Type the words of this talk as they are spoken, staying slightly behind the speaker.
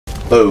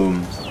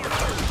Boom.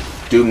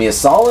 Do me a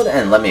solid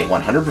and let me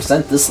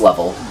 100% this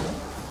level.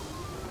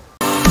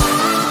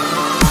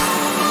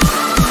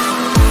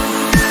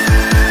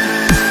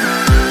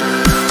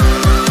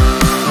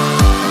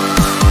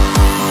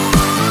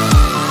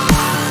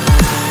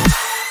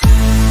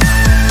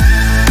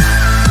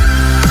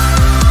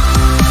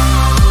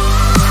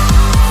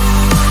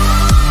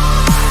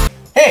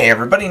 Hey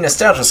everybody,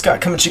 Nostalgia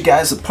Scott coming to you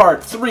guys with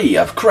part 3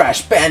 of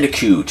Crash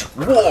Bandicoot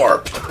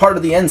Warped, part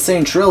of the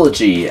Sane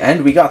Trilogy,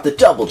 and we got the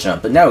double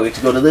jump, and now we get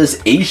to go to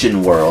this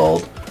Asian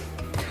world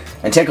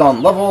and take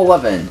on level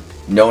 11,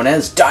 known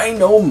as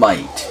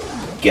Dynamite.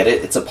 Get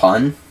it? It's a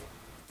pun?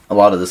 A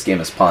lot of this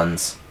game is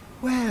puns.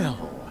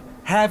 Well,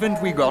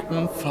 haven't we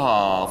gotten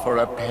far for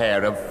a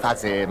pair of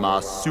fuzzy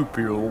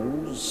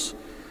marsupials?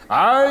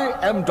 I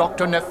am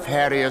Dr.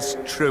 Nefarious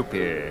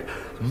Tropy,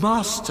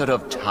 Master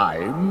of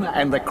Time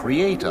and the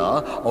creator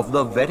of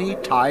the very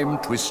time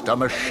twister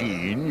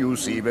machine you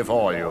see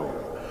before you.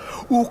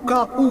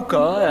 Uka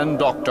Uka and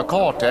Dr.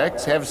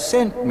 Cortex have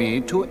sent me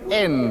to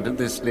end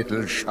this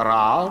little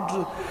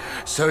charade,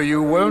 so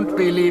you won't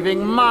be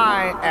leaving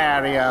my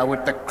area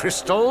with the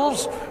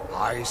crystals.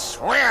 I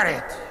swear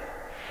it.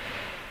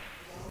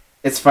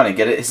 It's funny,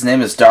 get it? His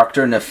name is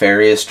Dr.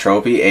 Nefarious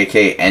Tropy,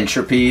 aka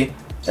Entropy,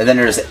 and then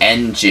there's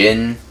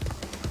N-Jin,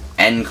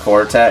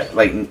 N-Cortex,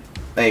 like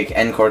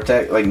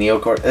N-Cortex, like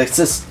Neo-Cortex. It's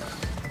just...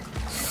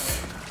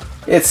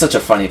 it's such a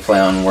funny play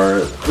on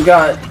word. We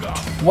got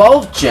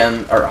 12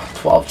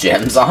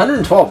 gems,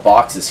 112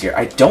 boxes here.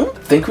 I don't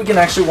think we can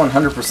actually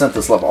 100%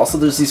 this level. Also,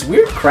 there's these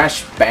weird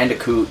Crash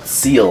Bandicoot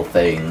seal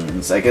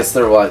things. I guess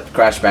they're what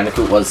Crash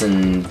Bandicoot was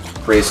in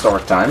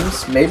prehistoric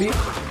times, maybe?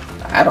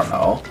 I don't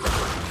know.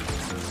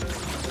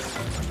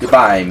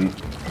 Goodbye.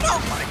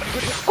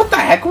 What the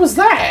heck was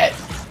that?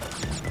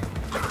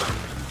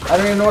 I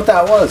don't even know what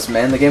that was,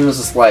 man. The game was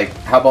just like,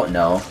 how about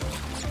no?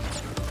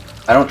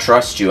 I don't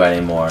trust you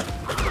anymore.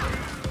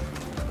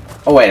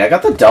 Oh wait, I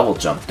got the double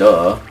jump,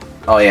 duh.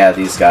 Oh yeah,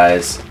 these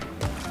guys.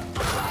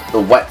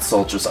 The wet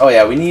soldiers. Oh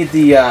yeah, we need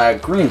the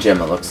green gem,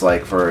 it looks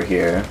like, for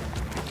here.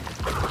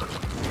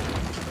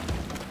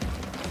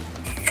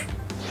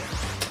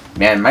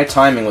 Man, my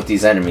timing with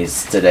these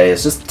enemies today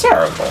is just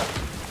terrible.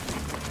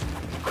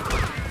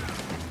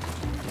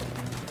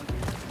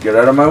 Get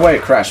out of my way,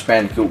 Crash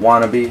Bandicoot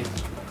wannabe.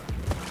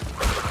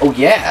 Oh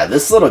yeah,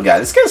 this little guy.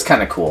 This guy's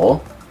kind of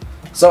cool.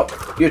 So,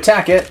 you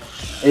attack it,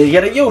 and you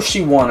get a Yoshi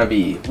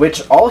wannabe,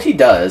 which all he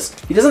does,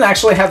 he doesn't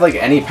actually have like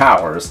any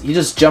powers. He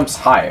just jumps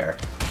higher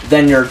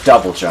than your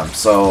double jump.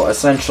 So,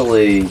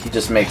 essentially, he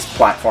just makes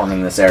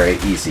platforming this area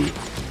easy.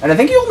 And I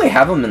think you only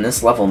have him in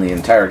this level in the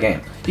entire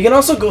game. You can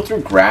also go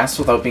through grass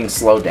without being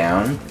slowed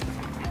down.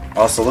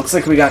 Also, looks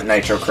like we got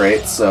nitro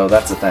crates, so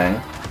that's a thing.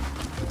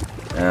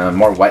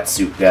 More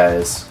wetsuit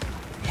guys.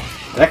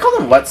 Did I call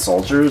them wet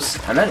soldiers?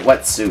 I meant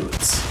wet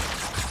suits.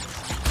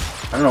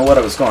 I don't know what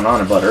I was going on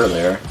about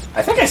earlier.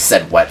 I think I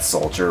said wet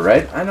soldier,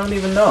 right? I don't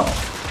even know.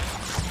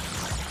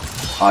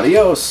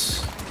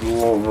 Adios.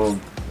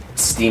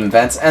 Steam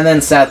vents. And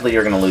then sadly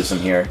you're going to lose them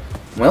here.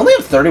 We only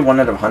have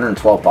 31 out of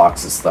 112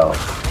 boxes though.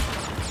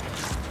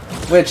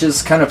 Which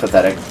is kind of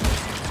pathetic.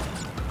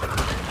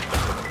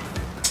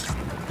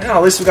 Yeah,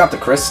 at least we got the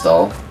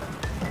crystal.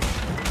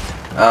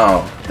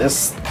 Oh,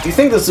 this... do you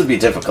think this would be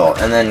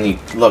difficult? And then you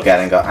look at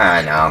it and go,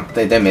 ah, no,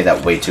 they made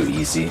that way too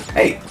easy.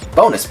 Hey,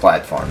 bonus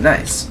platform,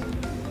 nice.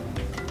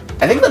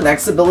 I think the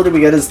next ability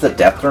we get is the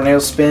Death Tornado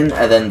Spin,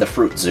 and then the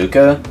Fruit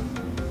Zuka,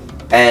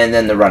 and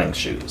then the Running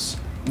Shoes.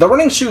 The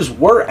Running Shoes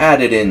were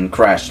added in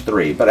Crash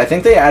 3, but I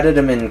think they added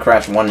them in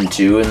Crash 1 and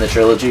 2 in the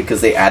trilogy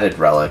because they added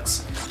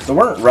relics. There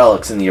weren't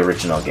relics in the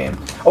original game.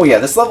 Oh yeah,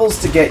 this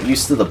level's to get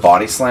used to the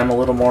body slam a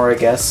little more, I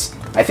guess.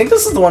 I think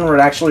this is the one where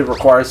it actually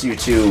requires you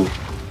to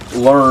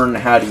learn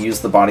how to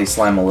use the body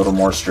slam a little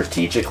more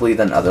strategically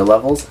than other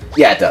levels.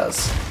 Yeah, it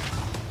does.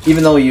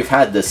 Even though you've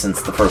had this since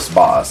the first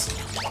boss.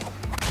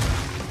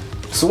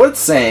 So what it's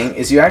saying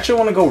is you actually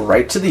want to go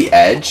right to the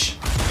edge,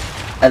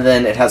 and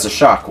then it has a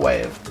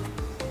shockwave.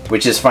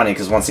 Which is funny,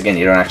 because once again,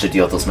 you don't actually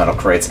deal with those metal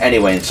crates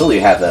anyway until you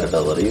have that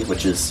ability,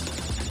 which is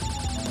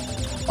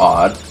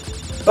odd.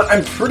 But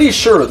I'm pretty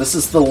sure this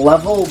is the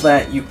level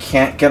that you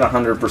can't get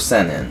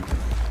 100% in.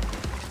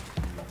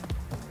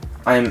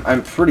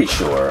 I'm pretty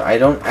sure. I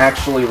don't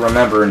actually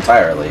remember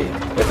entirely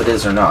if it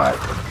is or not.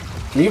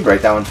 Can you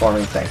break that one for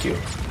me? Thank you.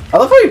 I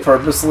love how he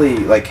purposely,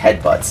 like,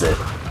 headbutts it.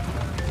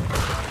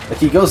 Like,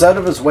 he goes out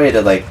of his way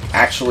to, like,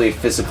 actually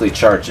physically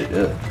charge it.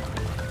 Ugh.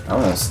 I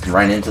almost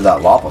ran into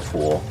that lava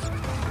pool.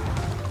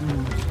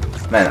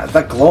 Man,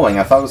 that glowing,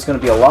 I thought it was going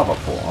to be a lava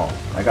pool. Oh,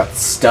 I got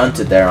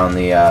stunted there on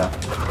the,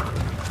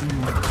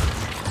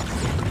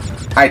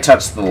 I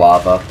touched the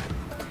lava.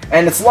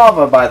 And it's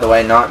lava, by the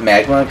way, not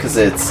magma, because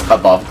it's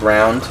above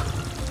ground.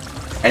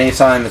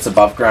 Anytime it's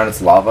above ground,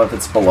 it's lava. If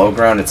it's below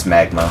ground, it's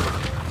magma.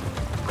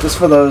 Just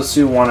for those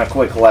who want a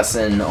quick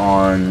lesson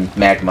on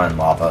magma and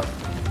lava.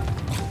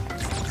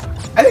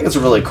 I think it's a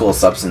really cool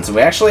substance, and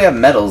we actually have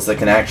metals that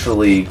can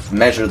actually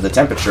measure the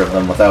temperature of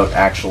them without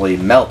actually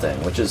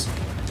melting, which is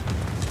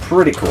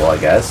pretty cool, I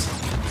guess.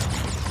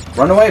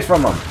 Run away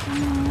from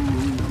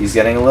him. He's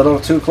getting a little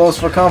too close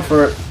for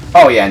comfort.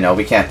 Oh yeah, no,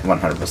 we can't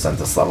 100%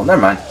 this level.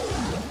 Never mind.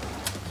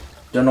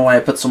 Don't know why I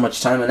put so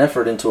much time and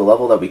effort into a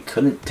level that we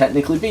couldn't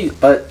technically beat,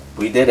 but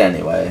we did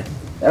anyway.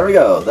 There we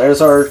go.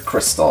 There's our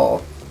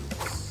crystal.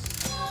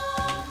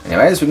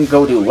 Anyways, we can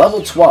go to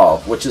level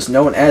 12, which is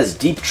known as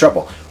Deep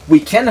Trouble. We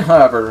can,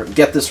 however,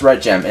 get this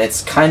red gem, and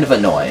it's kind of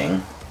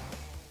annoying.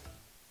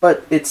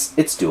 But it's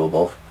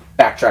doable.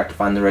 Backtrack to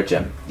find the red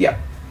gem. Yeah.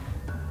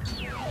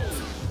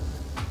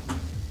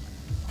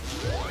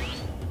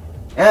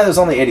 And there's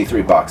only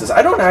 83 boxes.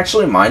 I don't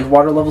actually mind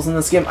water levels in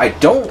this game. I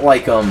don't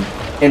like them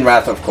in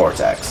Wrath of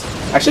Cortex.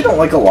 I actually don't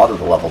like a lot of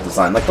the level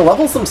design. Like, the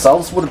levels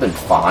themselves would have been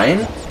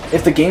fine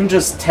if the game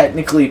just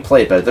technically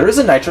played better. There is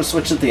a nitro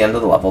switch at the end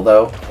of the level,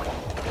 though.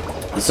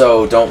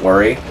 So, don't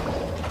worry.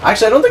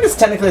 Actually, I don't think it's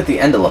technically at the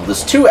end of the level.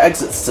 There's 2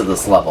 exits to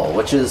this level,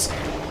 which is,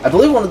 I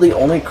believe, one of the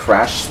only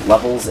crash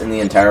levels in the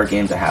entire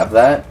game to have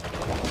that.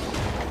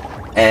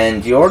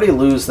 And you already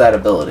lose that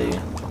ability.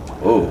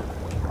 Ooh.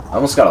 I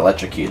almost got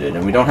electrocuted,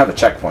 and we don't have a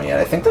checkpoint yet.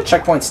 I think the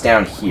checkpoint's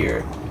down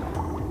here.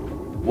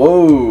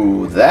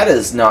 Whoa, that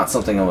is not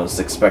something I was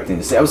expecting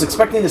to see. I was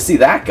expecting to see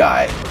that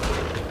guy.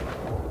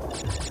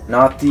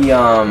 Not the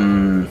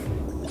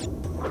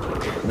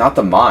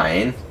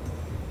mine.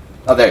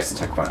 Oh, there's the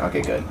checkpoint.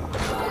 Okay, good.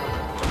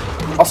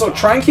 Also,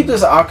 try and keep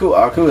this Aku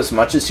Aku as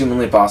much as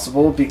humanly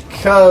possible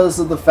because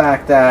of the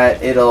fact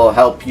that it'll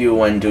help you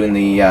when doing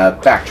the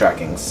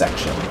backtracking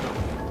section.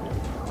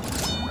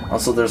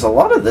 Also, there's a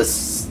lot of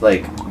this,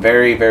 like,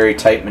 very, very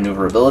tight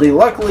maneuverability.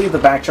 Luckily, the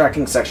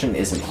backtracking section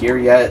isn't here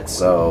yet,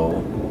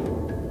 so...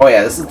 Oh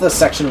yeah, this is the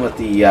section with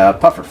the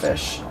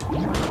pufferfish.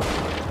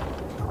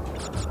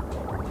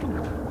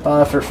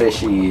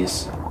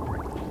 Pufferfishies.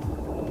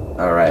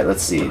 Alright,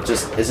 let's see.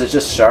 Is it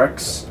just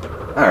sharks?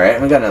 Alright,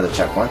 we got another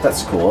checkpoint.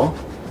 That's cool.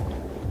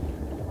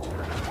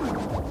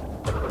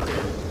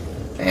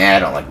 I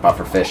don't like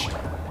pufferfish.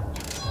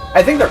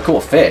 I think they're cool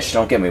fish,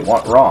 don't get me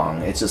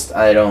wrong. It's just,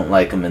 I don't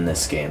like them in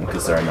this game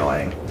because they're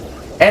annoying.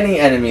 Any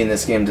enemy in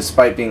this game,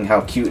 despite being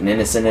how cute and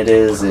innocent it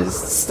is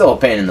still a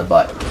pain in the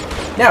butt.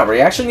 Now, where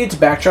you actually need to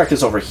backtrack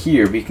is over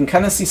here, but you can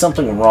kind of see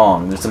something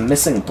wrong. There's a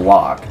missing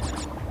block.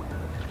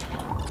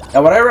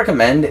 Now, what I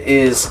recommend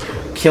is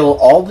kill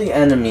all the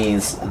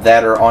enemies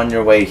that are on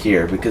your way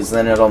here, because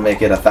then it'll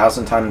make it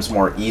 1,000 times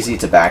more easy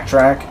to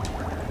backtrack.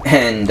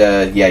 And,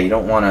 yeah, you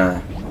don't want to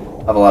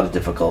have a lot of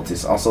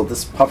difficulties. Also,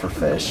 this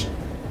pufferfish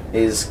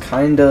is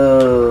kind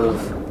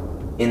of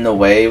in the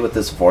way with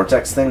this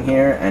vortex thing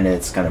here, and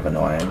it's kind of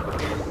annoying.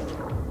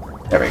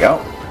 There we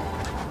go.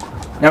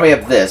 Now we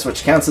have this,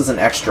 which counts as an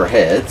extra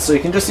hit, so you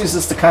can just use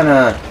this to kind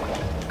of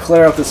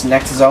clear out this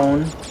next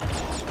zone.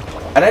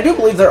 And I do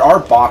believe there are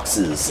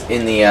boxes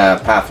in the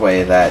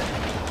pathway that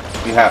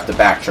you have to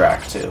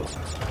backtrack to.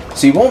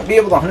 So you won't be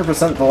able to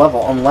 100% the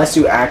level unless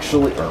you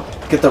actually, or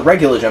get the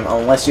regular gem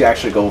unless you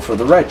actually go for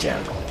the red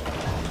gem.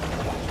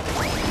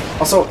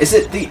 Also, is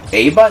it the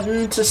A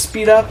button to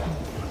speed up?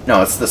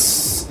 No, it's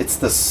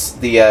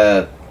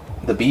the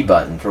B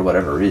button for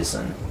whatever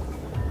reason.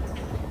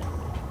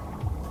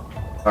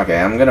 Okay,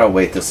 I'm gonna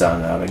wait this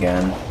out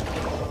again.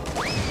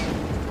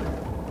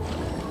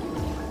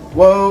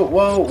 Whoa,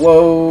 whoa,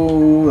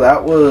 whoa!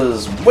 That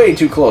was way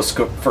too close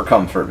for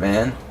comfort,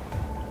 man.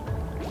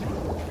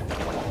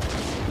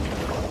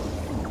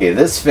 Okay,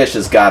 this fish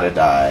has gotta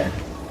die.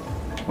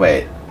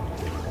 Wait.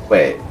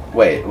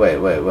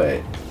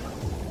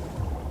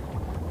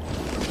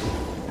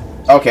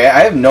 Okay, I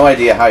have no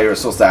idea how you were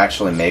supposed to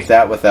actually make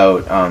that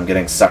without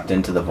getting sucked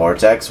into the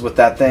vortex with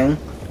that thing.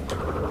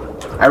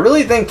 I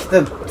really think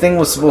the thing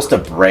was supposed to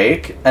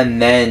break, and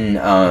then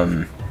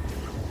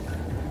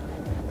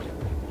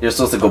you're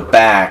supposed to go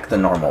back the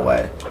normal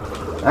way.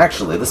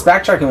 Actually, this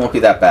backtracking won't be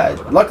that bad.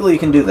 Luckily, you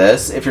can do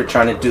this if you're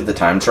trying to do the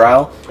time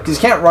trial, because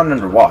you can't run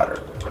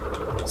underwater.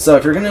 So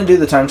if you're going to do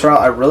the time trial,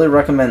 I really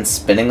recommend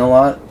spinning a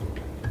lot.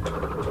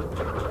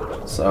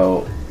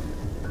 So,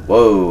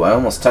 whoa, I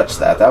almost touched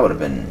that. That would have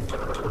been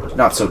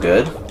not so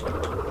good.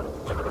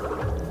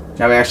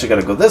 Now we actually got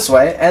to go this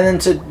way, and then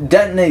to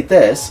detonate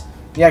this,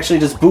 you actually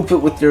just boop it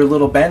with your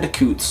little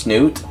Bandicoot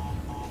snoot,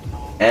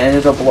 and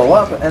it'll blow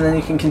up, and then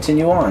you can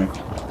continue on.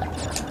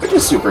 Which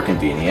is super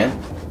convenient.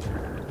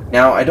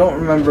 Now, I don't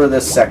remember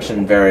this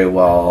section very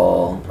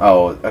well.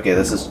 Oh, okay,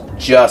 this is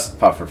just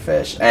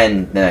pufferfish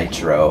and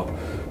nitro.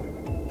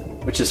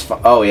 Which is fun.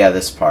 Oh, yeah,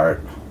 this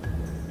part.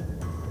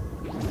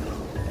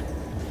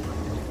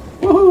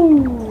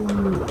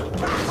 Woohoo!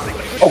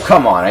 Oh,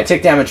 come on. I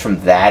take damage from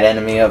that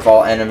enemy of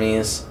all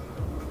enemies.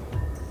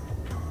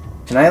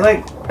 Can I,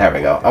 like... There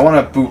we go. I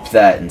want to boop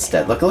that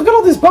instead. Look at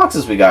all these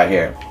boxes we got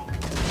here.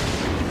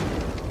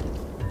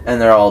 And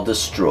they're all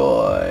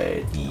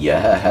destroyed.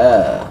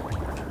 Yeah.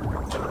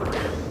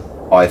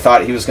 Oh, I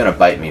thought he was going to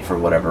bite me for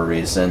whatever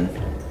reason.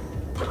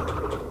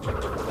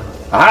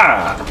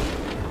 Aha!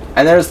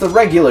 And there's the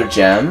regular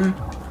gem.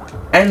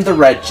 And the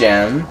red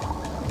gem.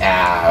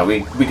 Ah,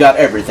 we got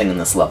everything in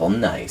this level.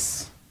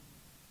 Nice.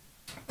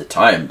 The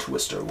Time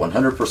Twister,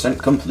 100%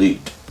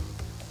 complete.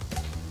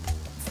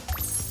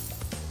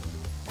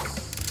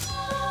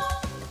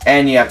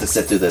 And you have to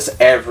sit through this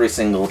every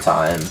single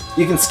time.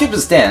 You can skip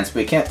his dance, but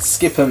you can't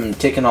skip him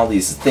taking all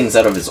these things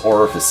out of his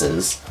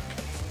orifices.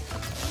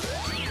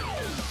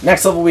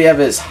 Next level we have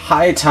is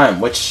High Time,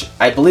 which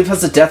I believe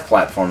has a death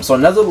platform, so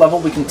another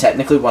level we can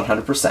technically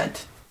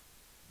 100%.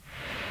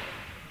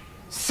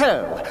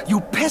 So,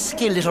 you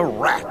pesky little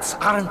rats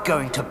aren't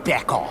going to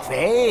back off,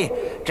 eh?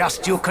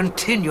 Just you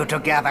continue to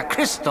gather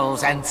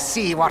crystals and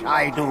see what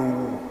I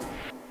do.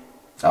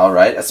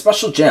 Alright, a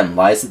special gem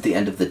lies at the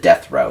end of the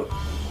death route.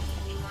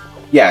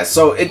 Yeah,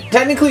 so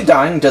technically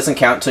dying doesn't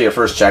count till your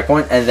first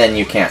checkpoint, and then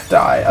you can't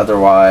die.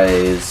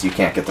 Otherwise, you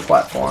can't get the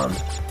platform.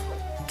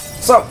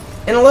 So,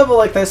 in a level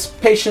like this,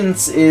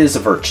 patience is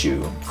a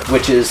virtue,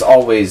 which is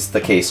always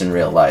the case in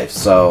real life,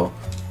 so...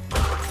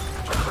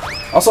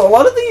 Also, a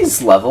lot of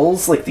these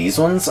levels, like these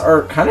ones,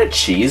 are kind of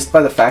cheesed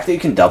by the fact that you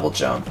can double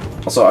jump.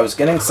 Also, I was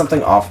getting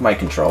something off my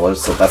controller,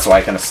 so that's why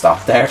I kind of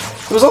stopped there.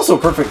 It was also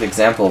a perfect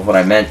example of what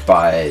I meant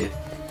by,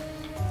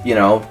 you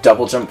know,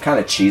 double jump kind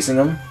of cheesing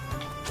them.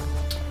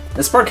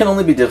 This part can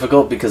only be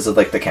difficult because of,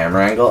 like, the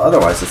camera angle,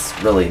 otherwise it's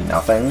really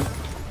nothing.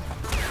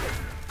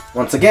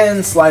 Once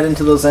again, slide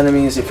into those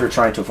enemies if you're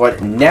trying to avoid.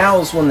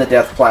 Now's when the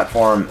death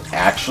platform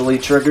actually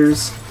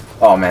triggers.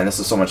 Oh man, this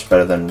is so much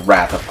better than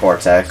Wrath of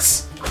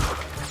Cortex,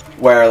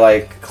 where,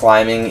 like,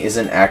 climbing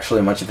isn't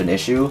actually much of an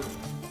issue.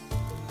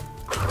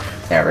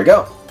 There we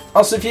go.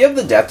 Also, if you have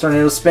the Death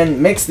Tornado Spin, it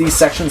makes these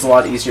sections a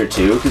lot easier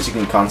too, because you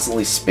can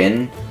constantly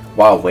spin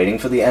while waiting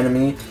for the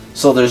enemy,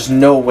 so there's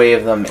no way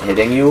of them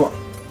hitting you,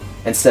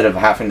 instead of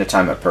having to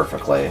time it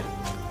perfectly.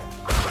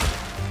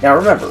 Now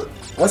remember,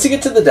 once you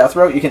get to the death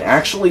route, you can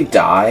actually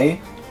die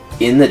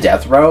in the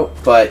death route,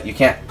 but you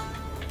can't...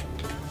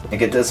 I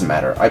think it doesn't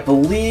matter. I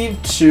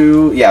believe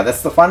to... Yeah,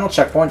 that's the final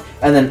checkpoint,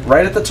 and then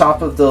right at the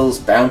top of those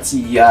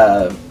bouncy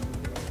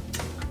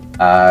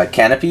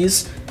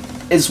canopies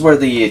is where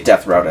the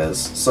death route is.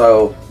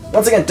 So,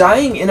 once again,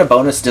 dying in a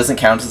bonus doesn't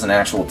count as an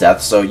actual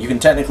death, so you can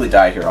technically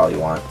die here all you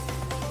want.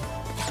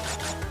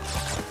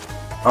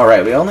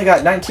 Alright, we only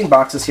got 19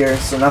 boxes here,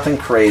 so nothing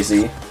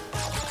crazy.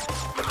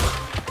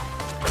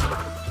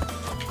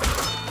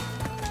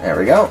 There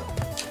we go.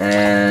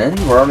 And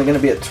we're only going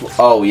to be at...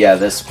 Oh, yeah,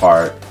 this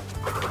part.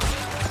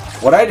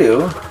 What I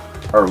do,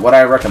 or what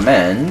I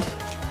recommend,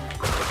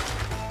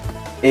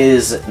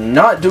 is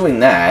not doing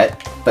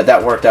that, but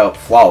that worked out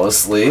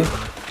flawlessly,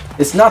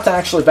 is not to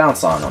actually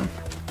bounce on them.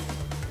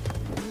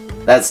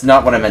 That's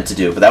not what I meant to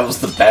do, but that was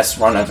the best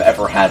run I've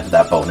ever had with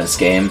that bonus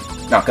game.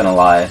 Not gonna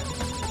lie.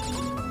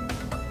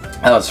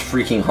 That was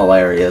freaking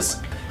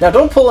hilarious. Now,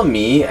 don't pull a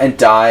me and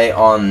die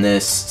on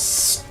this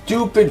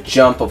stupid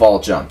jump of all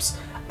jumps.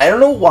 I don't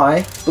know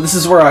why, but this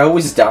is where I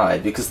always die,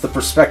 because the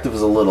perspective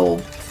is a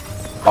little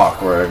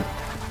awkward.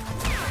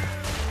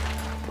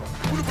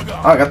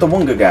 Oh, I got the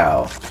Wunga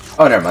Gao.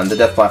 Oh, never mind, the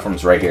death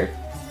platform's right here.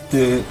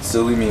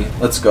 Silly me.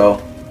 Let's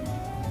go.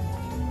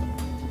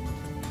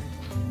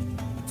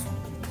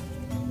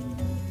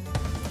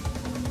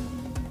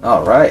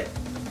 Alright.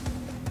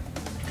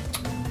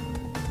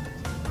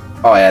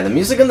 Oh yeah, the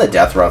music in the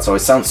death routes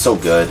always sounds so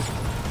good.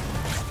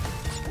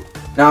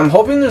 Now I'm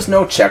hoping there's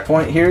no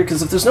checkpoint here,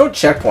 because if there's no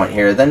checkpoint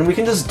here, then we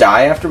can just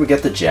die after we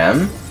get the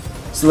gem,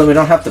 so then we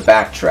don't have to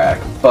backtrack,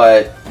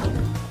 but...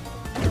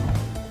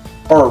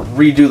 Or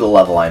redo the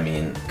level, I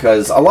mean,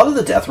 because a lot of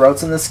the death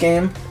routes in this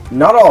game,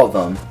 not all of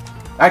them,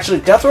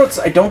 actually, death routes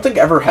I don't think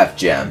ever have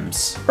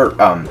gems, or,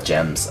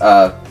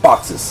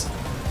 boxes.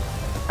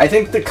 I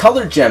think the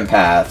colored gem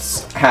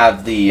paths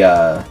have the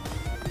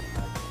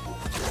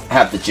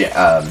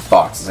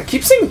boxes. I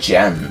keep saying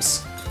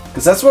gems,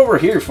 because that's what we're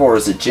here for,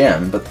 is a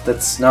gem, but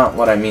that's not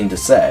what I mean to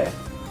say.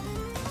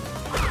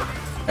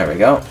 There we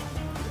go.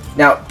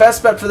 Now,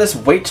 best bet for this,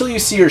 wait till you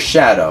see your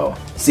shadow.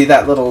 See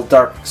that little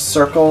dark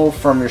circle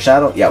from your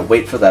shadow? Yeah,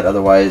 wait for that,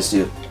 otherwise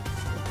you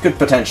could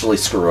potentially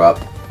screw up.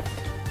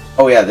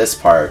 Oh yeah, this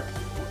part.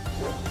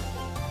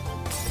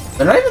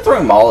 They're not even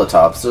throwing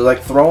Molotovs, they're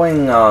like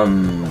throwing,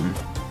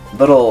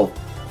 little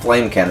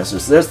flame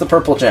canisters. There's the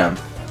purple gem.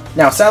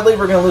 Now, sadly,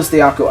 we're gonna lose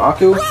the Aku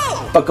Aku,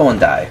 but go and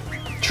die.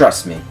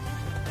 Trust me.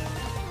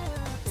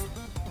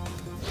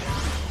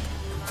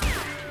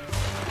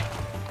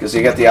 Because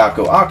you get the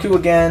Aku Aku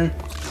again,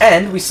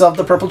 and we still have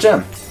the purple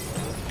gem.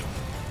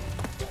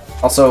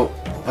 Also,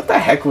 what the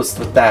heck was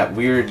with that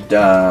weird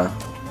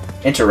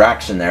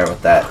interaction there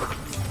with that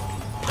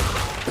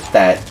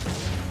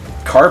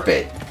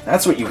carpet?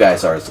 That's what you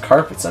guys are, is the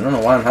carpets. I don't know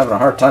why I'm having a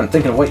hard time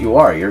thinking of what you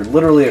are. You're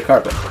literally a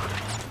carpet.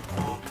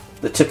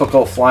 The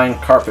typical flying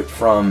carpet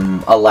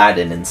from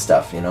Aladdin and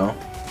stuff, you know?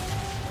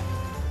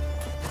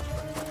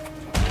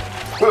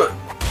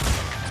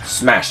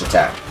 Smash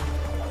attack.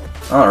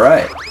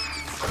 Alright.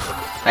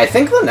 I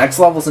think the next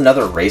level is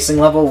another racing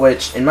level,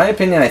 which, in my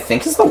opinion, I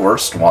think is the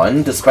worst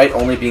one, despite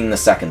only being the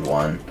second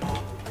one.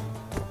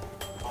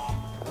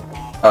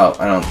 Oh,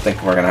 I don't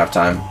think we're gonna have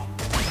time.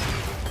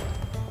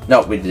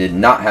 No, we did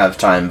not have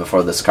time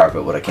before this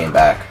carpet would have came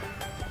back.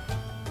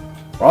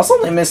 We're also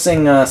only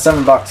missing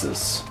 7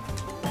 boxes.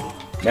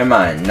 Never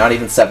mind, not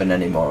even 7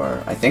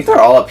 anymore. I think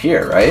they're all up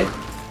here, right?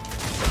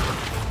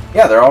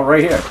 Yeah, they're all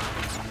right here.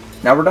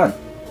 Now we're done.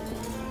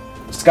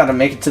 Just gotta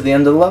make it to the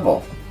end of the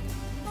level.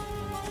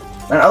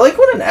 And I like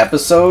when an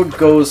episode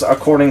goes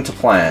according to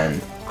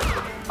plan.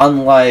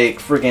 Unlike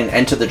friggin'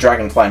 Enter the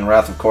Dragonfly and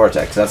Wrath of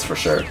Cortex, that's for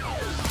sure.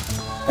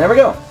 And there we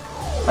go.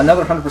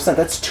 Another 100%.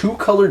 That's 2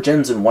 color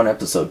gems in one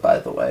episode, by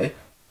the way.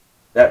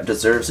 That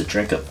deserves a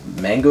drink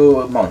of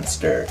Mango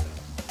Monster.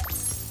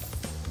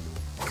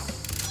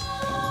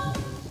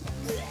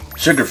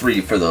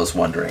 Sugar-free, for those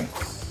wondering.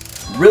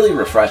 Really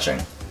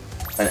refreshing.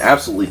 And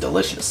absolutely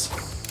delicious.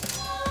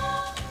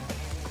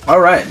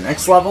 Alright,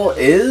 next level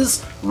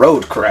is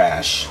Road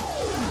Crash.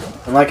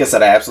 And like I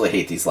said, I absolutely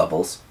hate these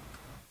levels.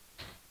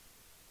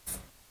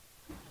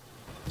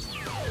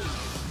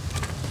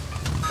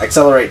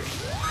 Accelerate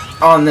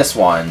on this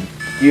one.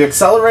 You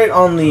accelerate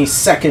on the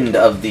second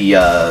of the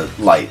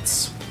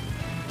lights.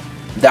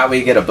 That way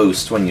you get a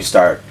boost when you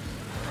start.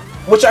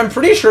 Which I'm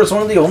pretty sure is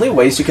one of the only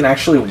ways you can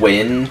actually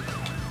win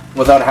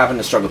without having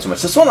to struggle too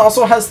much. This one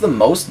also has the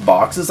most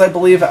boxes, I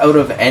believe, out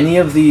of any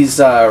of these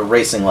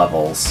racing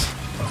levels.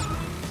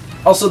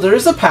 Also, there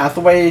is a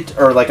pathway,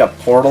 or like a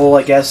portal,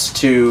 I guess,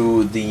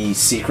 to the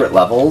secret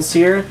levels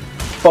here.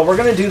 But we're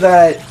going to do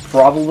that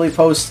probably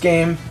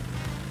post-game.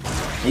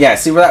 Yeah,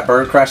 see where that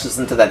bird crashes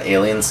into that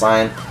alien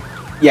sign?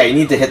 Yeah, you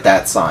need to hit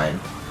that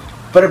sign.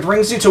 But it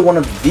brings you to one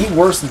of the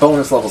worst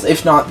bonus levels,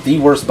 if not the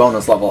worst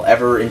bonus level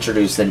ever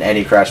introduced in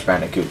any Crash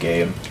Bandicoot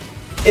game.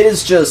 It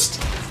is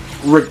just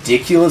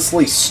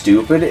ridiculously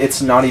stupid.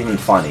 It's not even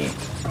funny.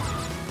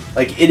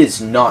 Like, it is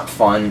not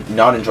fun,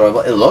 not enjoyable.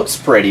 It looks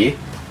pretty.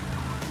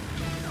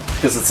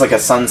 Because it's like a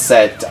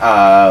sunset,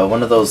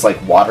 one of those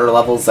like water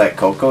levels that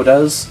Coco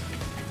does.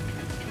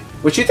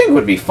 Which you think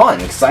would be fun,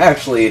 because I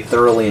actually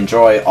thoroughly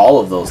enjoy all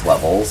of those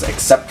levels,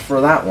 except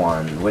for that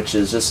one, which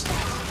is just...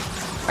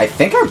 I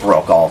think I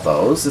broke all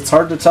those. It's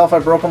hard to tell if I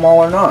broke them all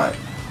or not.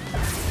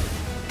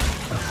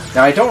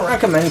 Now, I don't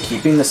recommend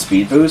keeping the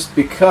speed boost,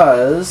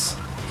 because...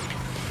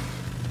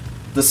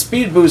 the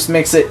speed boost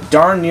makes it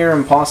darn near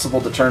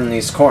impossible to turn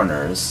these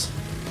corners.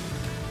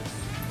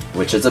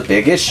 Which is a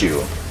big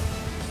issue.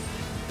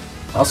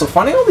 Also,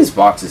 finding all these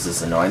boxes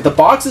is annoying. The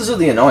boxes are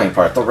the annoying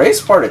part. The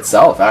race part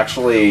itself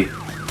actually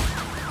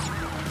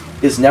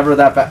is never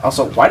that bad.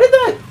 Also, why did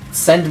that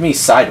send me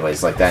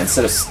sideways like that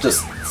instead of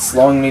just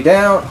slowing me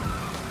down?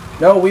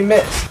 No, we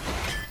missed.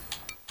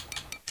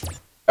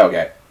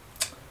 Okay.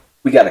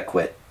 We gotta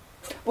quit.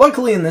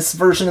 Luckily, in this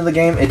version of the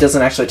game, it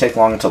doesn't actually take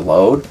long to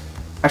load.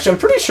 Actually, I'm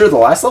pretty sure the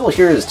last level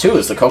here is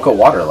the Cocoa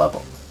Water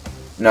level.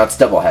 No, it's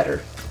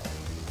Doubleheader.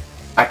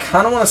 I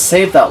kind of want to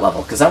save that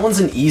level, because that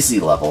one's an easy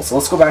level, so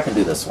let's go back and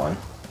do this one.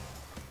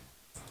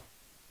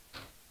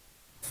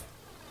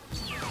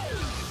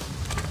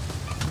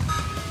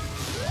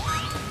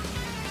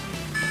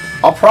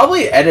 I'll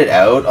probably edit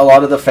out a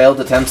lot of the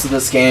failed attempts of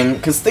this game,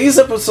 because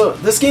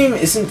this game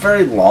isn't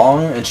very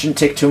long and shouldn't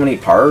take too many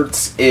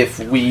parts if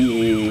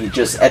we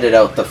just edit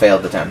out the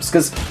failed attempts.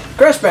 Because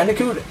Crash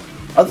Bandicoot,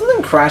 other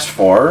than Crash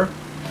 4,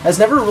 has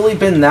never really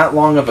been that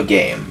long of a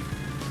game.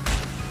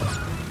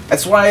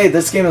 That's why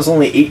this game is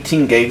only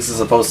 18 gigs as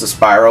opposed to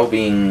Spyro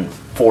being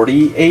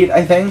 48,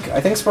 I think.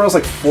 I think Spyro's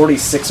like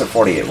 46 or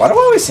 48. Why do I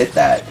always hit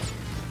that?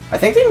 I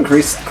think they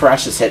increased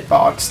Crash's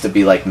hitbox to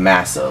be like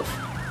massive.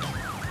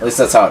 At least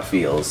that's how it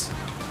feels.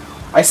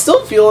 I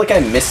still feel like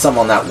I missed some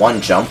on that one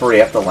jump where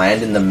you have to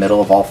land in the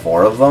middle of all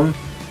 4 of them.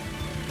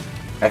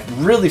 I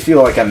really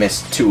feel like I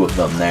missed 2 of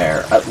them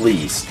there, at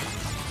least.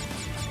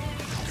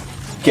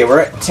 Okay,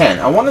 we're at 10.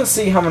 I want to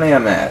see how many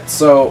I'm at.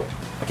 So...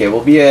 okay,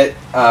 we'll be at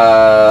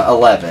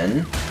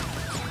 11.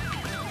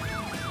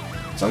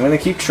 So I'm going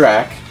to keep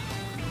track.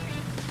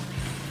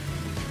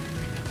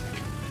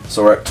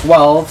 So we're at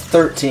 12,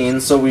 13,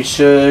 so we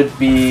should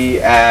be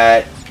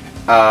at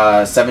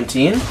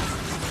 17.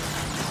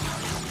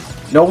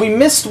 No, we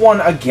missed one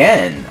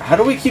again. How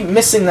do we keep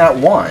missing that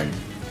one?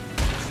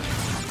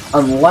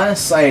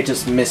 Unless I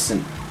just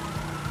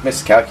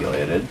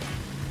miscalculated.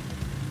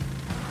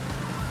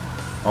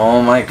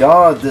 Oh my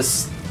god,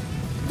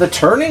 the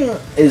turning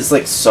is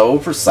like so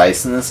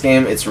precise in this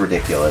game, it's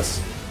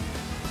ridiculous.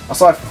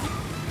 Also,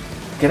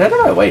 get out of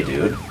my way,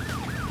 dude.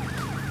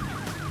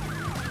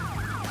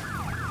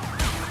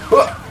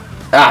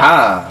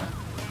 Aha!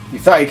 You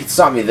thought you could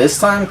stop me this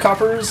time,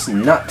 coppers?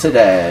 Not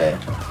today.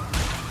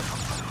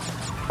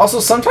 Also,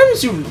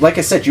 sometimes you, like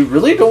I said, you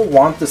really don't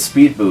want the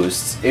speed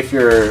boosts if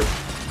you're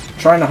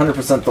trying to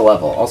 100% the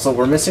level. Also,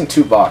 we're missing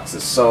 2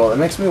 boxes, so it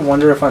makes me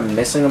wonder if I'm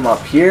missing them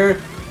up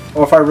here,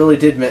 or if I really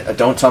did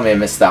don't tell me I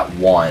missed that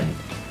one.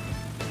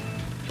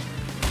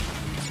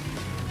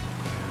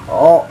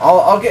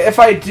 I'll get, if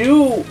I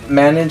do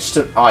manage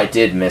to, oh, I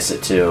did miss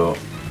it too.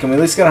 Can we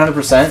at least get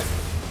 100%?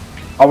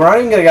 Oh, we're not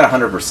even gonna get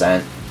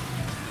 100%.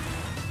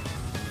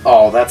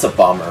 Oh, that's a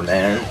bummer,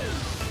 man.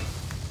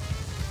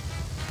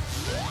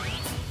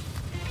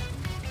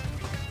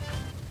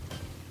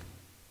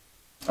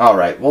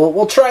 Alright, well,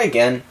 we'll try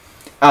again.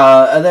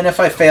 And then if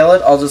I fail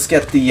it, I'll just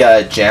get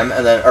the gem,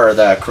 and then, or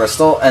the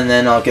crystal, and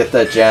then I'll get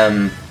the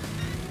gem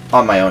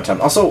on my own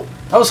time. Also,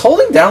 I was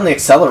holding down the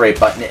accelerate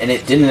button, and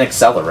it didn't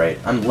accelerate.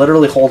 I'm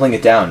literally holding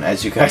it down,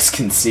 as you guys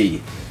can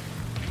see.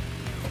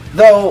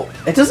 Though,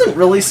 it doesn't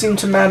really seem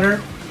to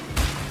matter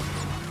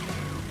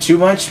too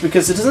much,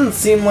 because it doesn't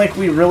seem like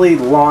we really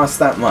lost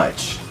that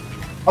much.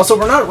 Also,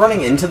 we're not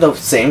running into the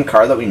same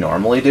car that we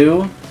normally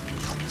do,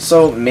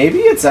 so maybe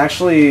it's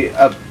actually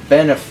a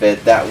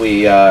benefit that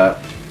we, I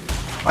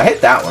hit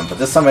that one, but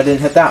this time I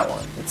didn't hit that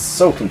one. It's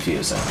so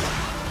confusing.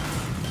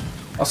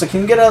 Also,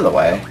 can you get out of the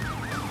way?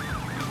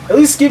 At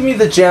least give me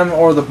the gem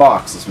or the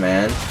boxes,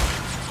 man.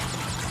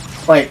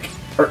 Like,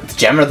 or the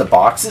gem or the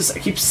boxes? I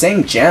keep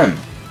saying gem.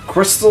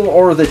 Crystal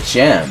or the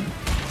gem.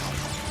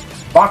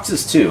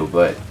 Boxes too,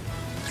 but...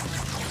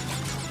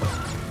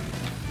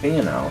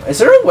 you know. Is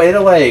there a way to,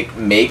 like,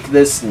 make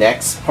this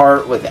next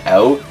part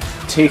without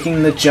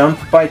taking the jump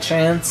by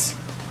chance?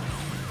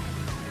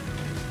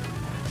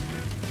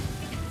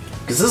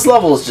 Because this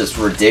level is just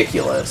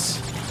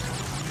ridiculous.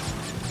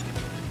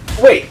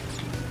 Wait!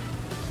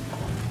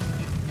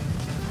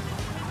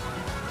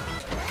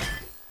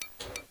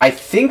 I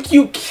think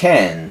you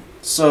can.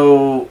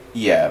 So,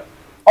 yeah.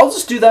 I'll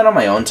just do that on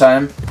my own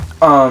time.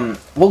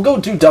 We'll go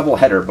do double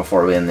header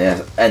before we end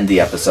the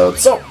episode.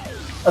 So,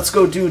 let's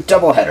go do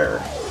double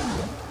header.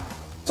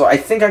 So I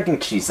think I can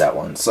cheese that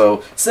one.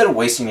 So instead of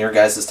wasting your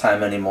guys'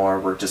 time anymore,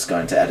 we're just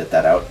going to edit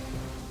that out.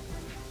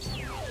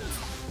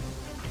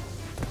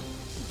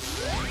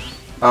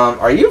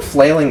 Are you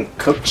flailing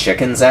cooked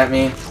chickens at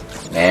me?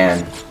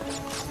 Man.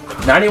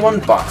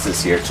 91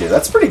 boxes here too.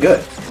 That's pretty good.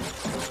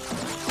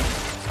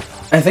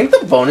 I think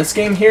the bonus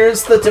game here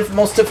is the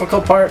most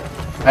difficult part.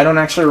 I don't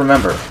actually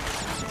remember.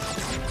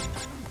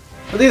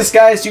 For these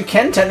guys, you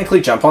can technically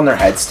jump on their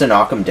heads to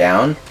knock them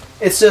down.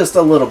 It's just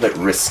a little bit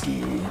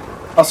risky.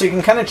 Also, you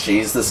can kind of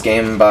cheese this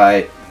game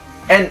by...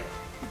 And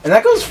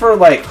that goes for,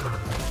 like,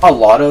 a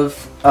lot of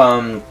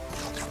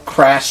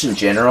Crash in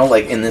general,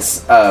 like, in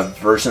this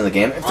version of the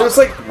game. If there's,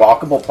 like,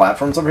 walkable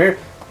platforms over here,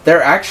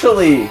 they're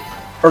actually...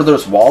 Or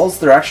there's walls,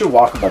 they're actually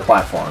walkable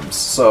platforms.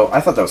 So,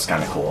 I thought that was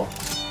kind of cool.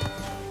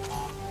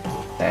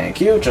 Thank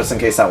you. Just in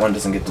case that one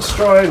doesn't get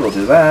destroyed, we'll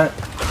do that.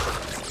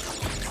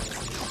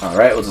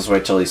 Alright, we'll just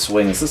wait till he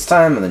swings this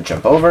time and then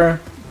jump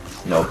over.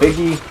 No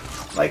biggie.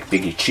 Like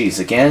Biggie Cheese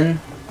again.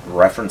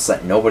 Reference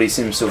that nobody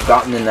seems to have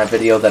gotten in that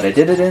video that I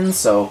did it in,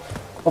 so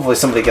hopefully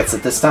somebody gets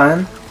it this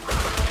time.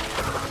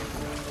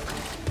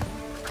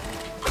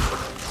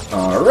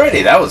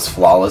 Alrighty, that was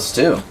flawless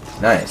too.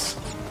 Nice.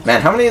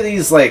 Man, how many of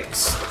these, like,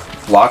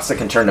 blocks that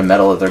can turn to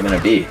metal are there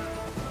gonna be?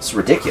 It's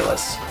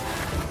ridiculous.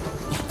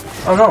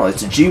 Oh no,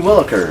 it's a G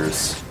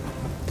Willikers.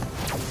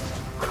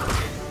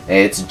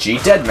 Hey, it's a G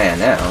Deadman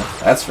now,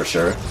 that's for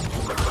sure.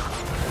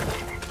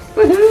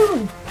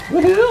 Woohoo!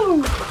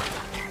 Woohoo!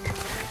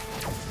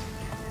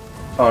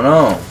 Oh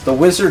no, the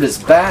wizard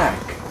is back!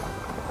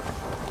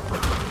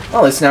 Well,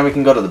 at least now we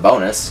can go to the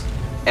bonus.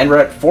 And we're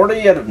at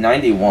 40 out of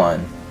 91.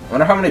 I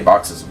wonder how many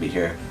boxes will be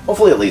here.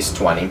 Hopefully at least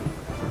 20.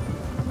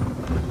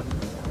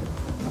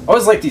 I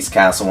always like these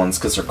castle ones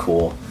because they're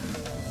cool.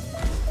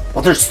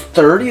 Well, there's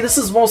 30? This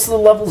is most of the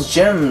level's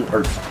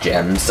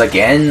gems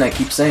again, I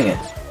keep saying it.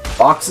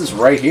 Boxes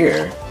right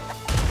here.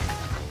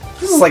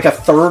 This is like a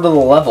third of the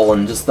level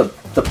in just the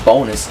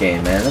bonus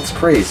game, man. That's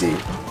crazy.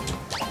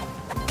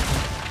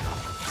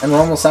 And we're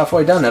almost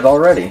halfway done it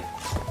already.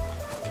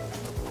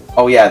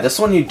 Oh yeah, this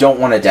one you don't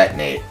want to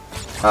detonate.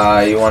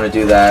 You want to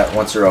do that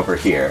once you're over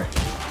here.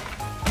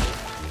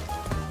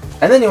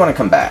 And then you want to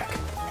come back.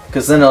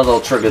 Because then it'll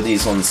trigger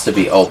these ones to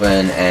be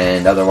open,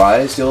 and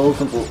otherwise you'll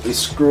completely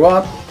screw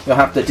up. You'll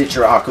have to ditch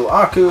your Aku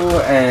Aku,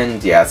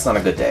 and yeah, it's not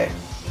a good day.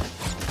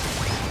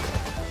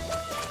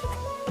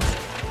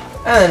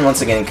 And then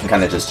once again, you can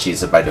kind of just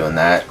cheese it by doing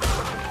that.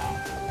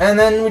 And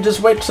then we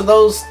just wait for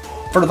those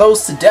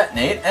to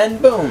detonate,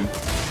 and boom!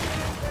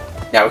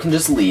 Now we can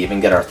just leave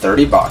and get our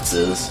 30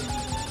 boxes.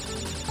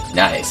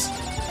 Nice.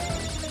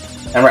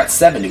 And we're at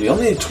 70. We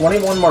only need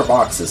 21 more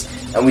boxes.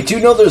 And we do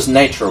know there's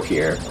nitro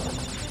here.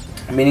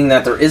 Meaning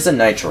that there is a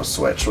nitro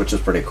switch, which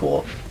is pretty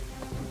cool.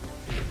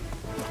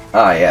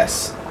 Ah,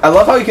 yes. I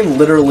love how you can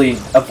literally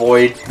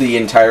avoid the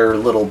entire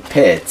little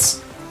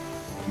pits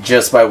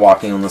just by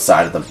walking on the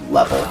side of the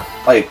level.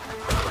 Like,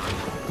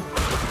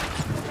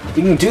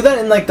 you can do that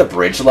in, like, the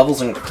bridge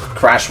levels in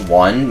Crash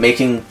 1,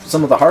 making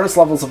some of the hardest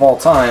levels of all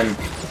time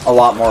a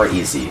lot more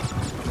easy.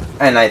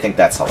 And I think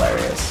that's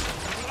hilarious.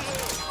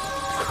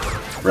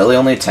 Really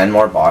only 10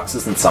 more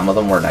boxes and some of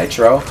them were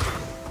nitro?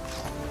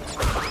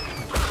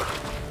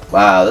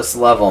 Wow, this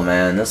level,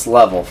 man. This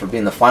level, for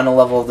being the final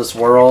level of this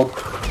world.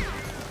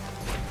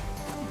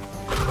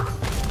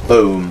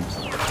 Boom.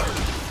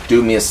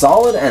 Do me a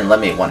solid and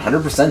let me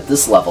 100%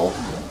 this level.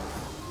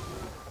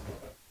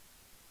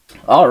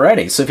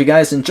 Alrighty, so if you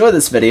guys enjoyed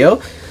this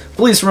video,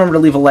 please remember to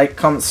leave a like,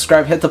 comment,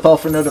 subscribe, hit the bell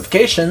for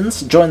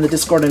notifications, join the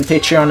Discord and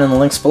Patreon in the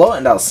links below,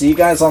 and I'll see you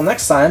guys all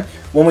next time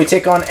when we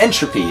take on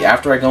Entropy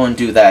after I go and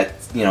do that,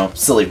 you know,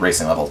 silly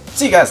racing level.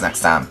 See you guys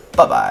next time.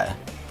 Bye-bye.